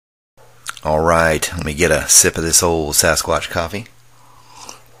Alright, let me get a sip of this old Sasquatch coffee.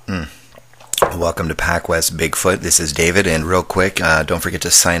 Welcome to PacWest Bigfoot. This is David, and real quick, don't forget to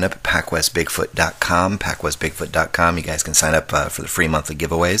sign up at PacWestBigfoot.com. PacWestBigfoot.com. You guys can sign up for the free monthly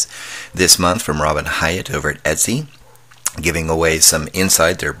giveaways. This month from Robin Hyatt over at Etsy, giving away some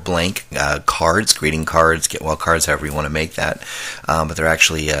inside. They're blank cards, greeting cards, get well cards, however you want to make that. But they're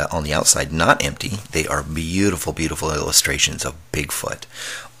actually on the outside not empty. They are beautiful, beautiful illustrations of Bigfoot.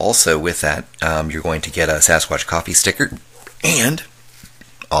 Also with that, you're going to get a Sasquatch coffee sticker and,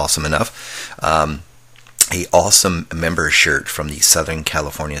 awesome enough, a awesome member shirt from the Southern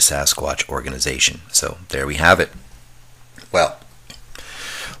California Sasquatch Organization. So there we have it. Well,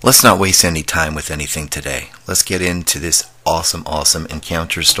 let's not waste any time with anything today. Let's get into this awesome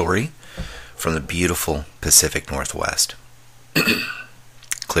encounter story from the beautiful Pacific Northwest.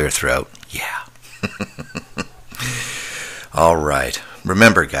 Clear throat, yeah. All right.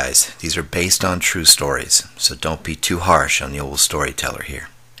 Remember, guys, these are based on true stories, so don't be too harsh on the old storyteller here.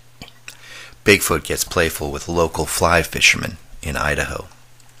 Bigfoot gets playful with local fly fishermen in Idaho.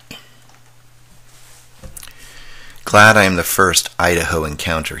 Glad I am the first Idaho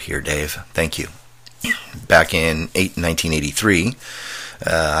encounter here, Dave. Thank you. Back in 1983,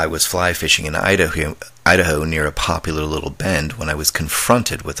 I was fly fishing in Idaho near a popular little bend when I was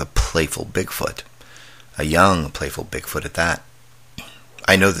confronted with a playful Bigfoot. A young playful Bigfoot at that.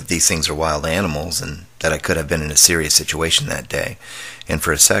 I know that these things are wild animals and that I could have been in a serious situation that day. And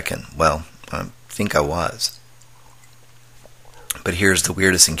for a second, well, I think I was. But here's the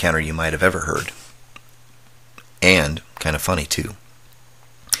weirdest encounter you might have ever heard. And kind of funny too.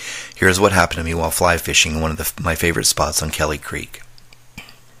 Here's what happened to me while fly fishing in one of my favorite spots on Kelly Creek.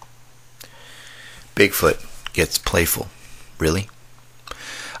 Bigfoot gets playful. Really?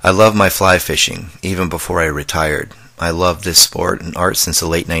 I love my fly fishing, even before I retired. I loved this sport and art since the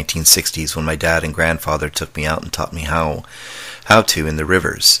late 1960s when my dad and grandfather took me out and taught me how to in the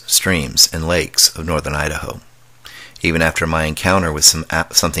rivers, streams, and lakes of northern Idaho. Even after my encounter with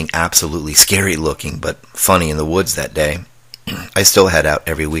something absolutely scary looking but funny in the woods that day, I still head out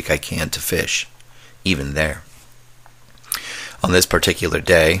every week I can to fish, even there. On this particular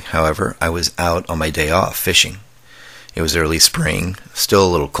day, however, I was out on my day off fishing. It was early spring, still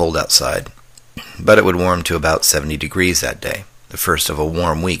a little cold outside, but it would warm to about 70 degrees that day, the first of a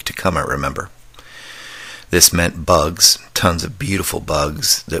warm week to come, I remember. This meant bugs, tons of beautiful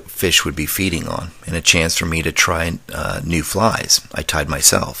bugs that fish would be feeding on, and a chance for me to try new flies I tied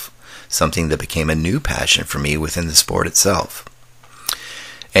myself, something that became a new passion for me within the sport itself.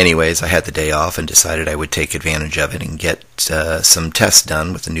 Anyways, I had the day off and decided I would take advantage of it and get some tests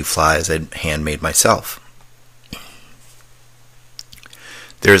done with the new flies I'd handmade myself.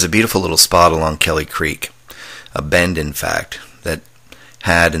 There is a beautiful little spot along Kelly Creek, a bend in fact, that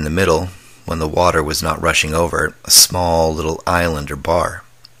had in the middle, when the water was not rushing over it, a small little island or bar.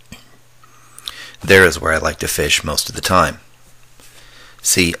 There is where I like to fish most of the time.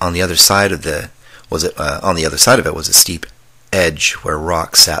 See, on the other side of it was a steep edge where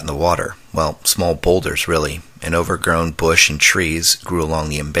rocks sat in the water. Well, small boulders really, and overgrown bush and trees grew along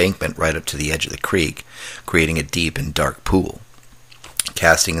the embankment right up to the edge of the creek, creating a deep and dark pool.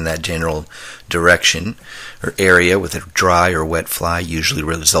 Casting in that general direction or area with a dry or wet fly usually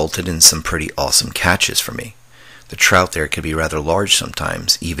resulted in some pretty awesome catches for me. The trout there could be rather large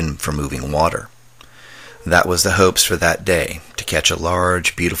sometimes, even for moving water. That was the hopes for that day, to catch a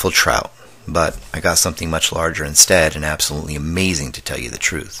large, beautiful trout, but I got something much larger instead, and absolutely amazing to tell you the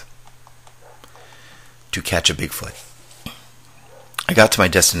truth. To catch a Bigfoot. I got to my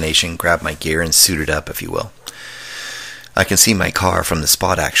destination, grabbed my gear, and suited up, if you will. I can see my car from the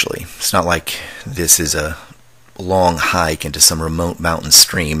spot, actually. It's not like this is a long hike into some remote mountain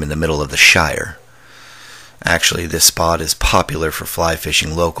stream in the middle of the Shire. Actually, this spot is popular for fly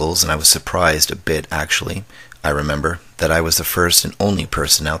fishing locals, and I was surprised a bit, actually, I remember, that I was the first and only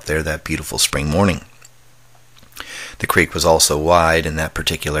person out there that beautiful spring morning. The creek was also wide in that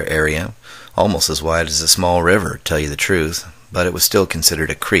particular area, almost as wide as a small river, to tell you the truth, but it was still considered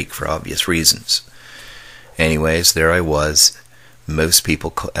a creek for obvious reasons. Anyways, there I was. Most people,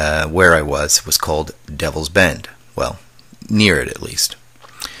 where I was called Devil's Bend. Well, near it at least.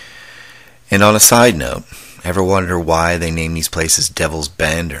 And on a side note, ever wonder why they name these places Devil's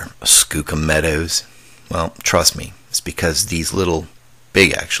Bend or Skookum Meadows? Well, trust me, it's because these little,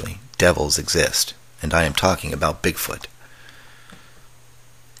 big actually, devils exist. And I am talking about Bigfoot.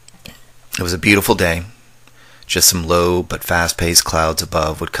 It was a beautiful day. Just some low but fast-paced clouds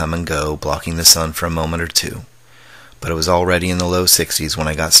above would come and go, blocking the sun for a moment or two. But it was already in the low 60s when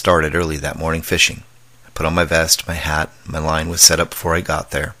I got started early that morning fishing. I put on my vest, my hat, my line was set up before I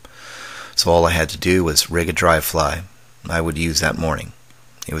got there. so all I had to do was rig a dry fly I would use that morning.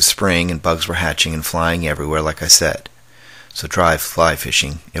 It was spring and bugs were hatching and flying everywhere like I said, so dry fly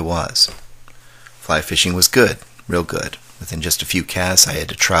fishing it was. Fly fishing was good, real good. Within just a few casts I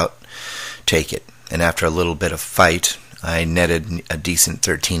had a trout take it, and after a little bit of fight I netted a decent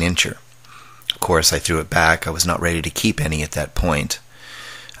 13-incher. Of course I threw it back. I was not ready to keep any at that point.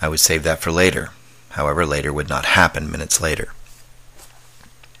 I would save that for later. However, later would not happen minutes later.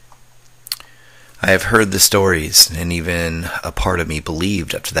 I have heard the stories, and even a part of me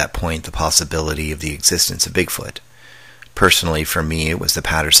believed up to that point the possibility of the existence of Bigfoot. Personally, for me, it was the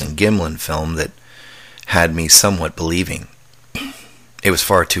Patterson-Gimlin film that had me somewhat believing. It was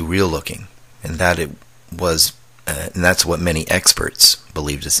far too real-looking, and that's what many experts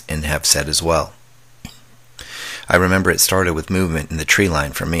believed and have said as well. I remember it started with movement in the tree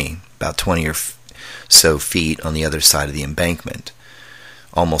line for me, about 20 or so feet on the other side of the embankment,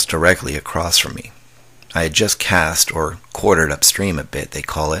 almost directly across from me. I had just cast, or quartered upstream a bit, they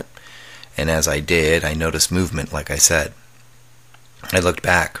call it, and as I did, I noticed movement, like I said. I looked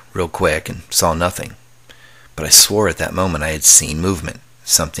back real quick and saw nothing, but I swore at that moment I had seen movement,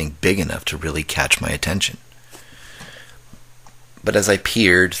 something big enough to really catch my attention. But as I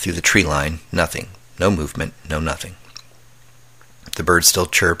peered through the tree line, nothing. No movement, no nothing. The birds still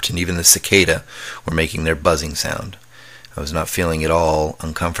chirped, and even the cicada were making their buzzing sound. I was not feeling at all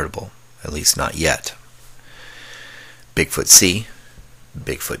uncomfortable, at least not yet. Bigfoot see,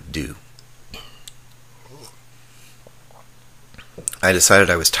 Bigfoot do. I decided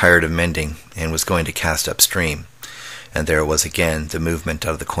I was tired of mending and was going to cast upstream, and there was again the movement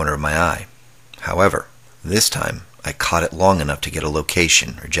out of the corner of my eye. However, this time I caught it long enough to get a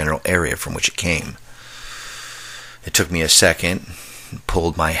location or general area from which it came. It took me a second, and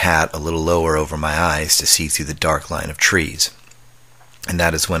pulled my hat a little lower over my eyes to see through the dark line of trees. And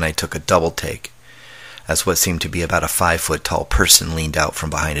that is when I took a double take, as what seemed to be about a 5-foot-tall person leaned out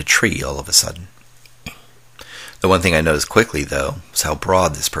from behind a tree all of a sudden. The one thing I noticed quickly, though, was how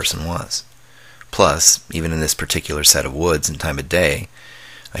broad this person was. Plus, even in this particular set of woods and time of day,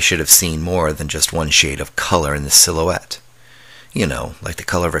 I should have seen more than just one shade of color in the silhouette. You know, like the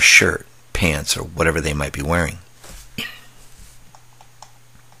color of a shirt, pants, or whatever they might be wearing.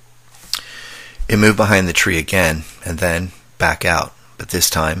 It moved behind the tree again, and then back out, but this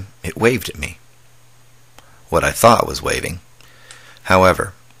time it waved at me. What I thought was waving,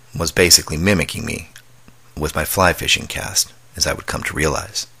 however, was basically mimicking me with my fly fishing cast, as I would come to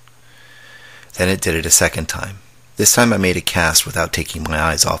realize. Then it did it a second time. This time I made a cast without taking my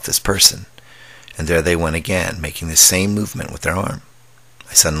eyes off this person, and there they went again, making the same movement with their arm.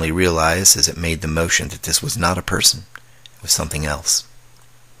 I suddenly realized as it made the motion that this was not a person, it was something else.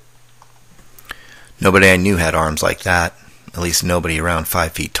 Nobody I knew had arms like that, at least nobody around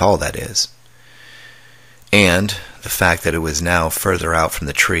 5 feet tall, that is. And the fact that it was now further out from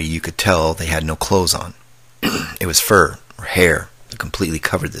the tree, you could tell they had no clothes on. It was fur or hair that completely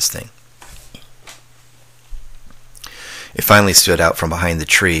covered this thing. It finally stood out from behind the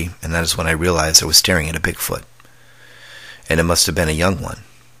tree, and that is when I realized I was staring at a Bigfoot. And it must have been a young one.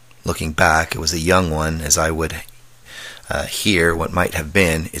 Looking back, it was a young one, as I would hear what might have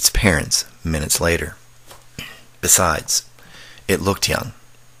been its parents minutes later. Besides, it looked young.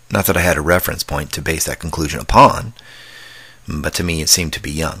 Not that I had a reference point to base that conclusion upon, but to me it seemed to be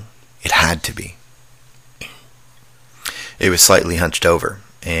young. It had to be. It was slightly hunched over,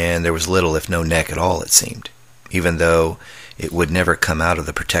 and there was little if no neck at all, it seemed, even though it would never come out of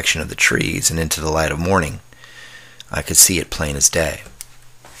the protection of the trees and into the light of morning. I could see it plain as day.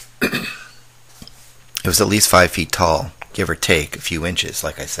 It was at least 5 feet tall, give or take a few inches,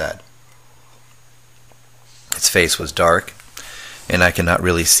 like I said. Its face was dark, and I could not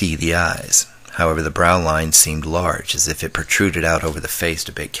really see the eyes. However, the brow lines seemed large, as if it protruded out over the face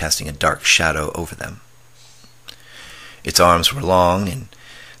a bit, casting a dark shadow over them. Its arms were long, and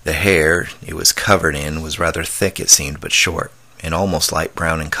the hair it was covered in was rather thick, it seemed, but short, and almost light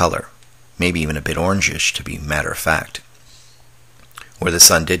brown in color, maybe even a bit orangish, to be matter of fact. Where the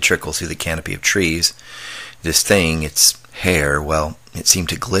sun did trickle through the canopy of trees, this thing, its hair, well, it seemed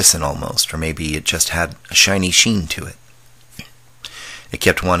to glisten almost, or maybe it just had a shiny sheen to it. It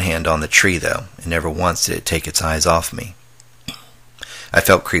kept one hand on the tree, though, and never once did it take its eyes off me. I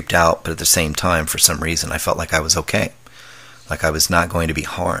felt creeped out, but at the same time, for some reason, I felt like I was okay, like I was not going to be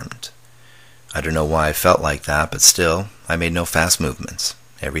harmed. I don't know why I felt like that, but still, I made no fast movements.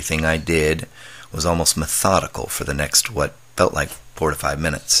 Everything I did was almost methodical for the next, what felt like 4 to 5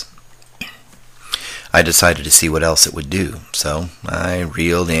 minutes. I decided to see what else it would do, so I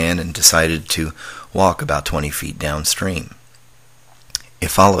reeled in and decided to walk about 20 feet downstream. It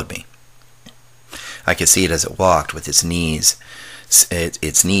followed me. I could see it as it walked with its knees.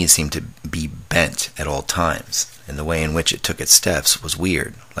 Its knees seemed to be bent at all times, and the way in which it took its steps was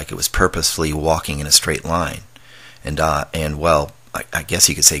weird, like it was purposefully walking in a straight line, and well, I guess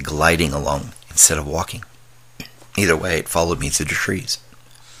you could say gliding along instead of walking. Either way, it followed me through the trees.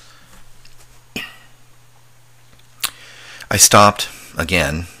 I stopped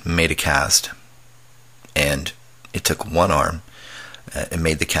again, made a cast, and it took one arm and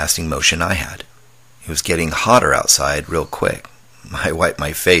made the casting motion I had. It was getting hotter outside real quick. I wiped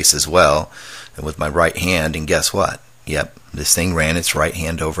my face as well, and with my right hand, and guess what? Yep, this thing ran its right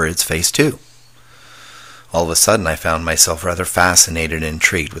hand over its face too. All of a sudden, I found myself rather fascinated and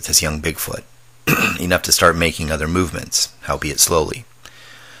intrigued with this young Bigfoot, enough to start making other movements, howbeit slowly.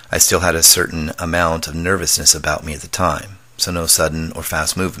 I still had a certain amount of nervousness about me at the time, so no sudden or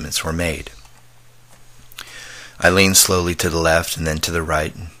fast movements were made. I leaned slowly to the left and then to the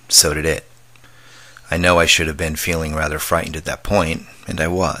right, and so did it. I know I should have been feeling rather frightened at that point, and I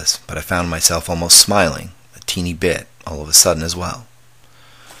was, but I found myself almost smiling, a teeny bit, all of a sudden as well.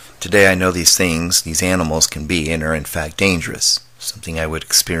 Today I know these things, these animals can be and are in fact dangerous, something I would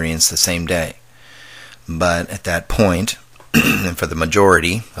experience the same day. But at that point, and for the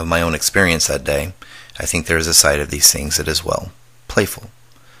majority of my own experience that day, I think there is a side of these things that is, well, playful.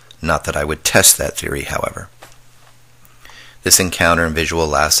 Not that I would test that theory, however. This encounter and visual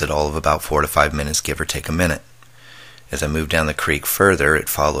lasted all of about 4 to 5 minutes, give or take a minute. As I moved down the creek further, it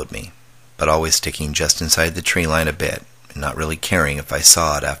followed me, but always sticking just inside the tree line a bit, and not really caring if I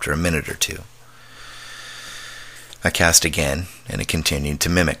saw it after a minute or two. I cast again, and it continued to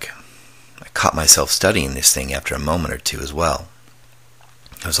mimic. I caught myself studying this thing after a moment or two as well.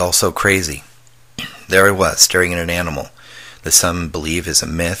 It was all so crazy. There I was, staring at an animal that some believe is a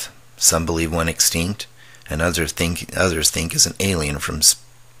myth, some believe went extinct, and others think is an alien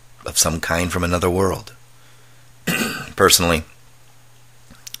of some kind from another world. Personally,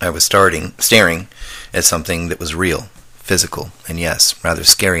 I was staring at something that was real, physical, and yes, rather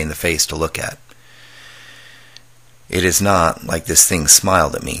scary in the face to look at. It is not like this thing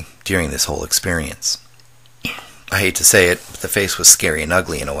smiled at me during this whole experience. I hate to say it, but the face was scary and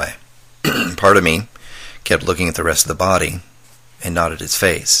ugly in a way. Part of me kept looking at the rest of the body and not at its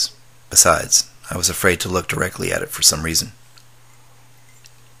face. Besides, I was afraid to look directly at it for some reason.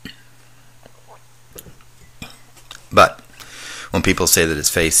 But when people say that its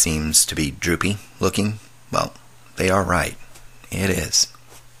face seems to be droopy looking, well, they are right. It is.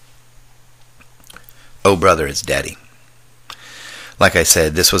 Oh brother, it's Daddy. Like I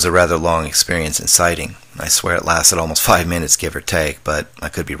said, this was a rather long experience in sighting. I swear it lasted almost 5 minutes, give or take, but I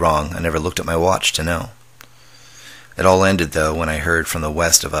could be wrong. I never looked at my watch to know. It all ended, though, when I heard from the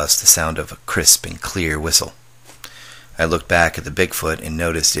west of us the sound of a crisp and clear whistle. I looked back at the Bigfoot and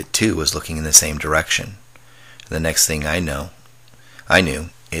noticed it too was looking in the same direction. The next thing I knew,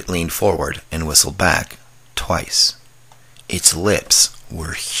 it leaned forward and whistled back twice. Its lips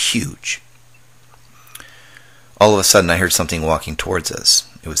were huge. All of a sudden I heard something walking towards us.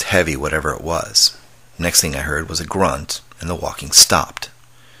 It was heavy, whatever it was. Next thing I heard was a grunt, and the walking stopped.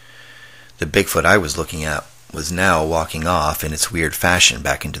 The Bigfoot I was looking at was now walking off in its weird fashion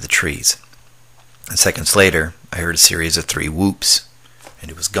back into the trees. And seconds later, I heard a series of 3 whoops,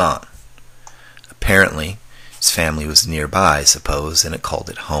 and it was gone. Apparently, its family was nearby, I suppose, and it called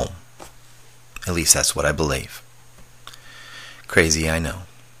it home. At least that's what I believe. Crazy, I know.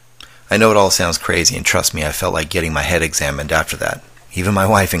 I know it all sounds crazy, and trust me, I felt like getting my head examined after that. Even my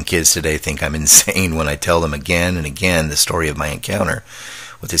wife and kids today think I'm insane when I tell them again and again the story of my encounter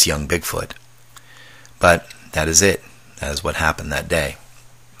with this young Bigfoot. But that is it. That is what happened that day.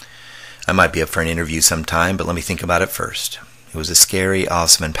 I might be up for an interview sometime, but let me think about it first. It was a scary,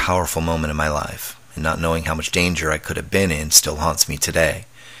 awesome, and powerful moment in my life, and not knowing how much danger I could have been in still haunts me today,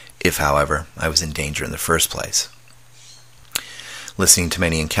 if, however, I was in danger in the first place. Listening to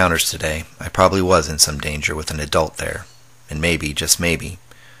many encounters today, I probably was in some danger with an adult there, and maybe, just maybe,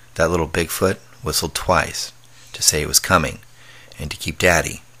 that little Bigfoot whistled twice to say it was coming, and to keep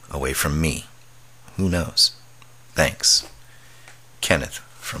Daddy away from me. Who knows? Thanks. Kenneth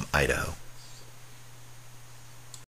from Idaho.